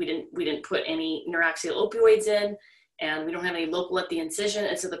didn't put any neuraxial opioids in, and we don't have any local at the incision,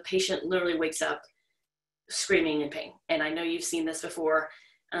 and so the patient literally wakes up screaming in pain. And I know you've seen this before.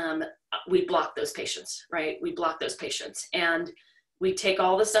 We block those patients, right? We block those patients, and we take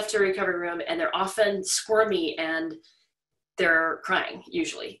all the stuff to the recovery room, and they're often squirmy and they're crying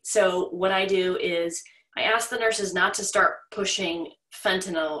usually. So what I do is I ask the nurses not to start pushing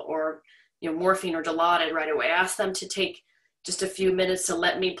fentanyl or, you know, morphine or Dilaudid right away. I ask them to take just a few minutes to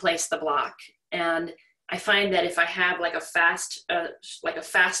let me place the block. And I find that if I have like a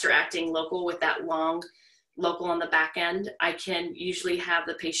faster acting local with that long local on the back end, I can usually have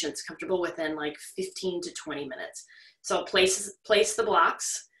the patients comfortable within like 15 to 20 minutes. So I'll place the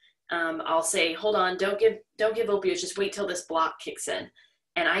blocks. I'll say, hold on, don't give opioids, just wait till this block kicks in.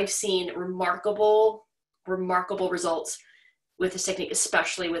 And I've seen remarkable results with this technique,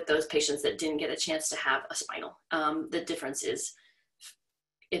 especially with those patients that didn't get a chance to have a spinal. The difference is,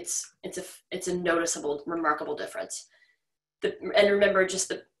 it's a noticeable, remarkable difference. And remember,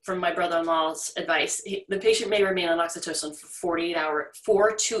 from my brother-in-law's advice, the patient may remain on oxytocin for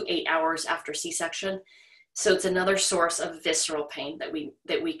 4 to 8 hours after C-section. So it's another source of visceral pain that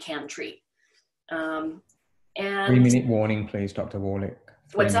we can treat. And 3-minute warning, please, Dr. Warlick.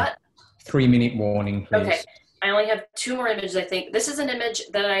 What's that? 3-minute warning, please. Okay. I only have 2 more images, I think. This is an image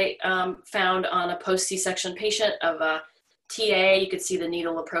that I found on a post C-section patient of a TA. You could see the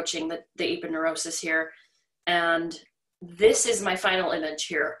needle approaching the aponeurosis here. And this is my final image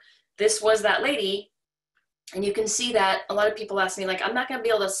here. This was that lady. And you can see that a lot of people ask me, like, I'm not going to be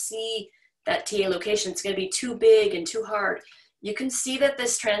able to see that TA location. It's going to be too big and too hard. You can see that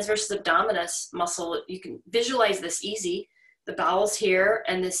this transversus abdominis muscle, you can visualize this easy. The bowel's here,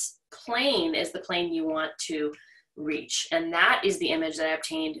 and this plane is the plane you want to reach. And that is the image that I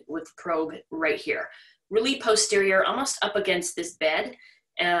obtained with the probe right here. Really posterior, almost up against this bed.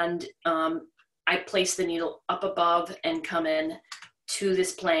 And I place the needle up above and come in to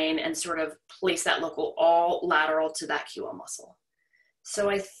this plane and sort of place that local all lateral to that QL muscle.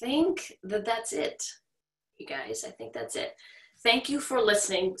 So I think that that's it, you guys. I think that's it. Thank you for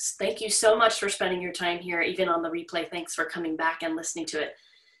listening. Thank you so much for spending your time here, even on the replay. Thanks for coming back and listening to it.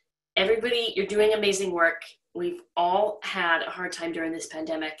 Everybody, you're doing amazing work. We've all had a hard time during this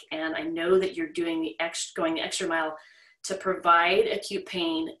pandemic, and I know that you're going the extra mile to provide acute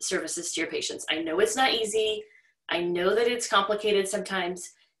pain services to your patients. I know it's not easy. I know that it's complicated sometimes.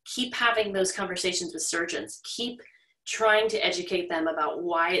 Keep having those conversations with surgeons. Keep trying to educate them about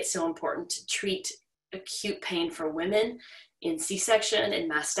why it's so important to treat acute pain for women in C-section and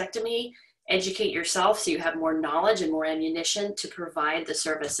mastectomy. Educate yourself so you have more knowledge and more ammunition to provide the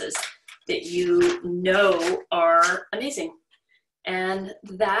services that you know are amazing. And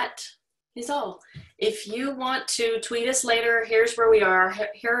that is all. If you want to tweet us later, here's where we are.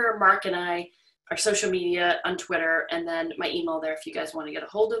 Here are Mark and I, our social media on Twitter, and then my email there if you guys want to get a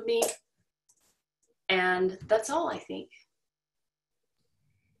hold of me. And that's all, I think.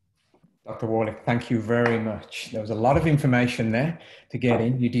 Dr. Warlick, thank you very much. There was a lot of information there to get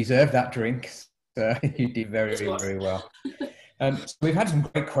in. You deserve that drink. So you did very, very well. So we've had some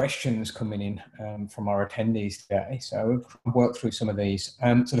great questions coming in from our attendees today. So we'll work through some of these.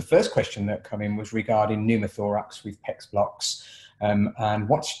 So the first question that came in was regarding pneumothorax with PEX blocks. And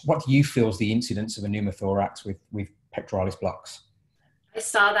what do you feel is the incidence of a pneumothorax with pectoralis blocks? I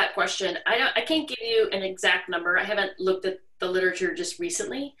saw that question. I can't give you an exact number. I haven't looked at the literature just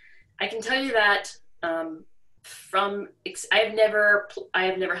recently. I can tell you that I have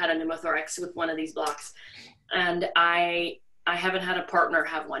never had a pneumothorax with one of these blocks, and I haven't had a partner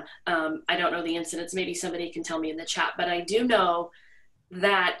have one. I don't know the incidence. Maybe somebody can tell me in the chat, but I do know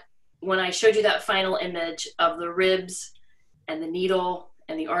that when I showed you that final image of the ribs and the needle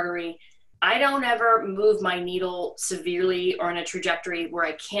and the artery, I don't ever move my needle severely or in a trajectory where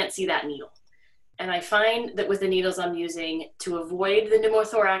I can't see that needle. And I find that with the needles I'm using, to avoid the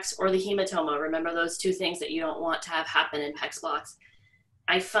pneumothorax or the hematoma, remember those two things that you don't want to have happen in PEX blocks,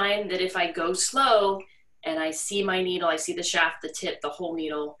 I find that if I go slow and I see my needle, I see the shaft, the tip, the whole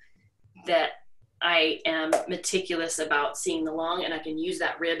needle, that I am meticulous about seeing the lung, and I can use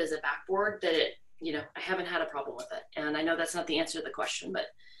that rib as a backboard, that I haven't had a problem with it. And I know that's not the answer to the question, but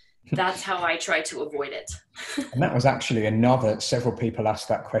that's how I try to avoid it. And that was actually several people asked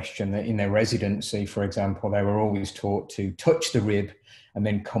that question in their residency, for example. They were always taught to touch the rib and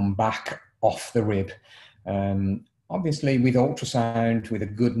then come back off the rib. Obviously, with ultrasound, with a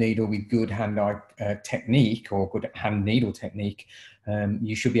good needle, with good hand-eye technique or good hand needle technique,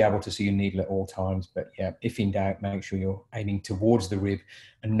 you should be able to see your needle at all times. But yeah, if in doubt, make sure you're aiming towards the rib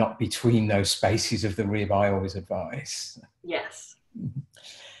and not between those spaces of the rib, I always advise. Yes.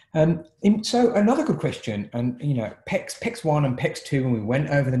 So another good question, and PEX 1 and PEX 2, and we went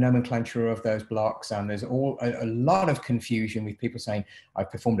over the nomenclature of those blocks, and there's a lot of confusion with people saying I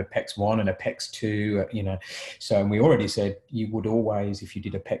performed a PEX 1 and a PEX 2, so we already said you would always, if you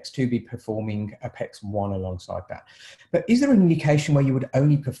did a PEX 2, be performing a PEX 1 alongside that. But is there an indication where you would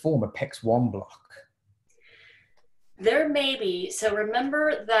only perform a PEX 1 block? There may be. So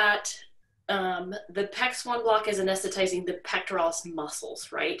remember that the PEX 1 block is anesthetizing the pectoralis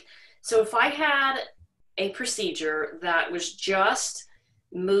muscles, right? So if I had a procedure that was just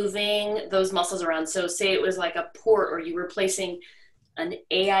moving those muscles around, so say it was like a port, or you were placing an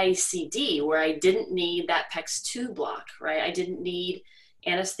AICD where I didn't need that PEX 2 block, right? I didn't need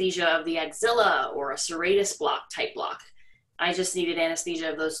anesthesia of the axilla or a serratus block type block. I just needed anesthesia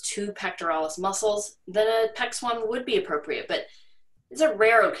of those two pectoralis muscles, then a PEX 1 would be appropriate. But it's a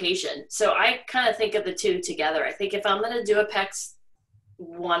rare occasion. So I kind of think of the two together. I think if I'm going to do a PEX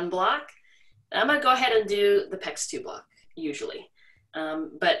 1 block, I'm going to go ahead and do the PEX 2 block usually.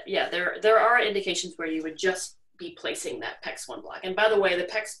 But yeah, there are indications where you would just be placing that PEX 1 block. And by the way, the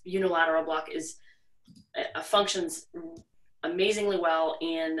PEX unilateral block functions amazingly well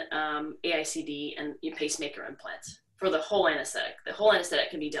in AICD and pacemaker implants for the whole anesthetic. The whole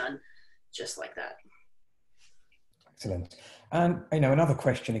anesthetic can be done just like that. Excellent. And another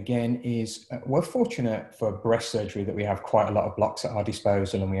question again is, we're fortunate for breast surgery that we have quite a lot of blocks at our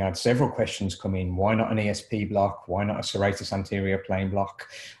disposal, and we had several questions come in. Why not an ESP block? Why not a serratus anterior plane block?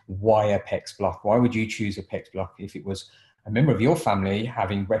 Why a PEX block? Why would you choose a PEX block? If it was a member of your family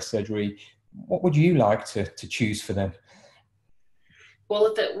having breast surgery, what would you like to choose for them? Well,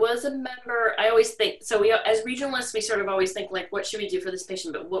 if it was a member, I always think, so we, as regionalists, we sort of always think like, what should we do for this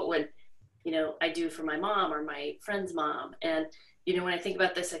patient? But what would I do for my mom or my friend's mom? And, when I think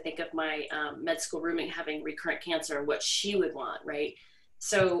about this, I think of my med school roommate having recurrent cancer and what she would want, right?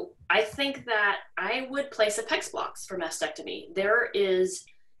 So I think that I would place a PEX blocks for mastectomy. There is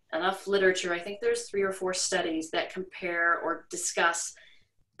enough literature. I think there's 3 or 4 studies that compare or discuss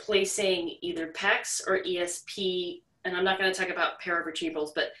placing either PEX or ESP. And I'm not going to talk about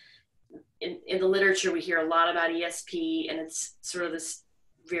paravertebrals, but in the literature, we hear a lot about ESP, and it's sort of this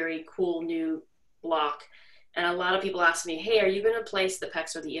very cool new block. And a lot of people ask me, hey, are you going to place the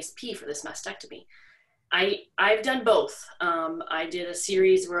PEX or the ESP for this mastectomy? I've done both. I did a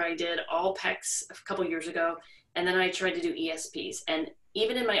series where I did all PEX a couple years ago, and then I tried to do ESPs. And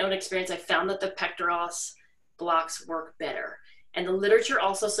even in my own experience, I found that the pectoralis blocks work better. And the literature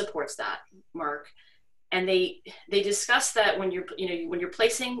also supports that, Mark. And they discuss that when you're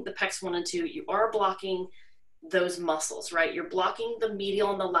placing the PEX 1 and 2, you are blocking those muscles, right? You're blocking the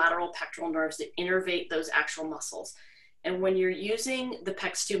medial and the lateral pectoral nerves that innervate those actual muscles. And when you're using the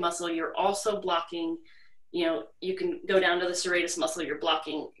PEX2 muscle, you're also blocking, you can go down to the serratus muscle, you're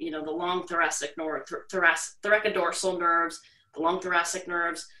blocking, the long thoracic nerve, thoracodorsal nerves, the long thoracic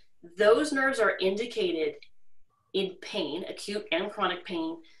nerves. Those nerves are indicated in pain, acute and chronic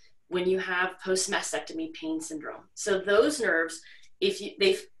pain, when you have post-mastectomy pain syndrome. So those nerves,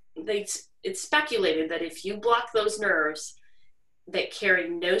 it's speculated that if you block those nerves that carry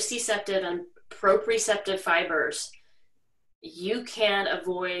nociceptive and proprioceptive fibers, you can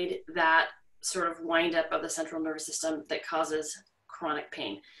avoid that sort of wind up of the central nervous system that causes chronic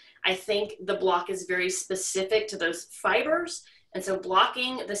pain. I think the block is very specific to those fibers, and so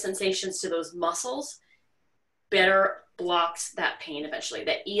blocking the sensations to those muscles better blocks that pain eventually.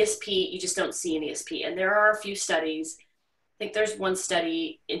 That ESP, you just don't see an ESP. And there are a few studies. I think there's one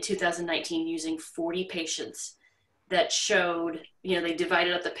study in 2019 using 40 patients that showed, they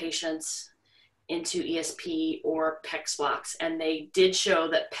divided up the patients into ESP or PEX blocks, and they did show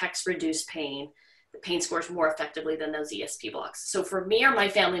that PEX reduced pain, the pain scores more effectively than those ESP blocks. So for me or my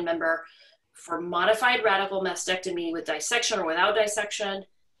family member, for modified radical mastectomy with dissection or without dissection,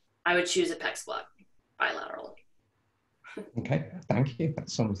 I would choose a PEX block bilaterally. Okay, thank you. That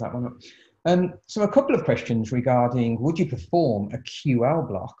sums that one up. So a couple of questions regarding, would you perform a QL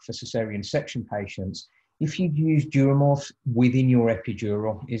block for cesarean section patients if you use Duramorph within your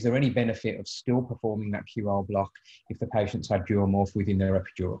epidural? Is there any benefit of still performing that QL block if the patients had Duramorph within their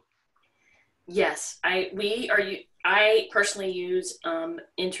epidural? Yes, I personally use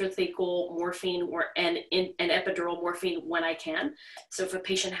intrathecal morphine and epidural morphine when I can. So if a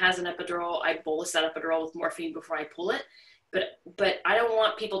patient has an epidural, I bolus that epidural with morphine before I pull it. But I don't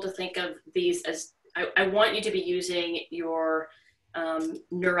want people to think of these as, I want you to be using your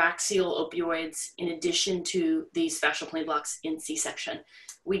neuraxial opioids in addition to these fascial plane blocks in C-section.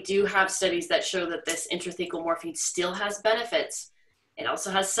 We do have studies that show that this intrathecal morphine still has benefits. It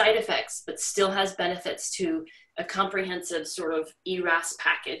also has side effects, but still has benefits to a comprehensive sort of ERAS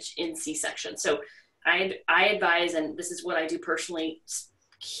package in C-section. So I advise, and this is what I do personally,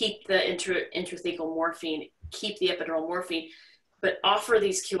 keep the intrathecal morphine, keep the epidural morphine, but offer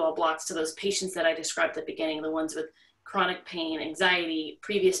these QL blocks to those patients that I described at the beginning, the ones with chronic pain, anxiety,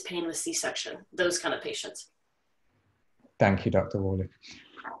 previous pain with C-section, those kind of patients. Thank you, Dr. Warlick.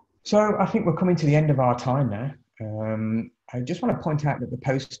 So I think we're coming to the end of our time now. I just want to point out that the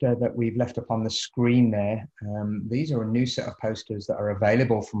poster that we've left up on the screen there, these are a new set of posters that are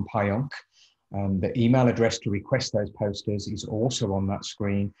available from PAJUNK. The email address to request those posters is also on that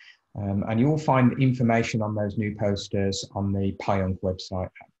screen. And you'll find information on those new posters on the PAJUNK website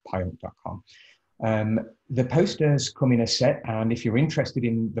at pajunk.com. The posters come in a set, and if you're interested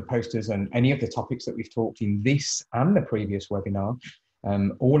in the posters and any of the topics that we've talked in this and the previous webinar,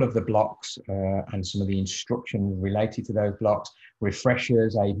 all of the blocks and some of the instructions related to those blocks,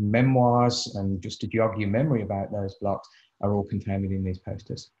 refreshers, aid memoirs, and just to jog your memory about those blocks are all contained within these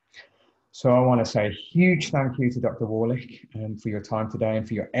posters. So I want to say a huge thank you to Dr. Warlick for your time today and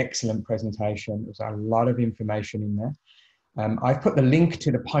for your excellent presentation. There's a lot of information in there. I've put the link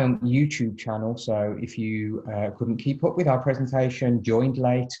to the PAJUNK YouTube channel, so if you couldn't keep up with our presentation, joined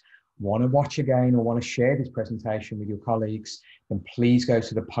late, want to watch again or want to share this presentation with your colleagues, then please go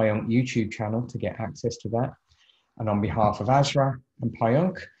to the PAJUNK YouTube channel to get access to that. And on behalf of ASRA and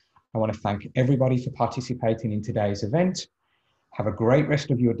PAJUNK, I want to thank everybody for participating in today's event. Have a great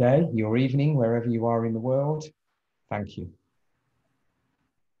rest of your day, your evening, wherever you are in the world. Thank you.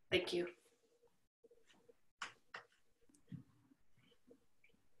 Thank you.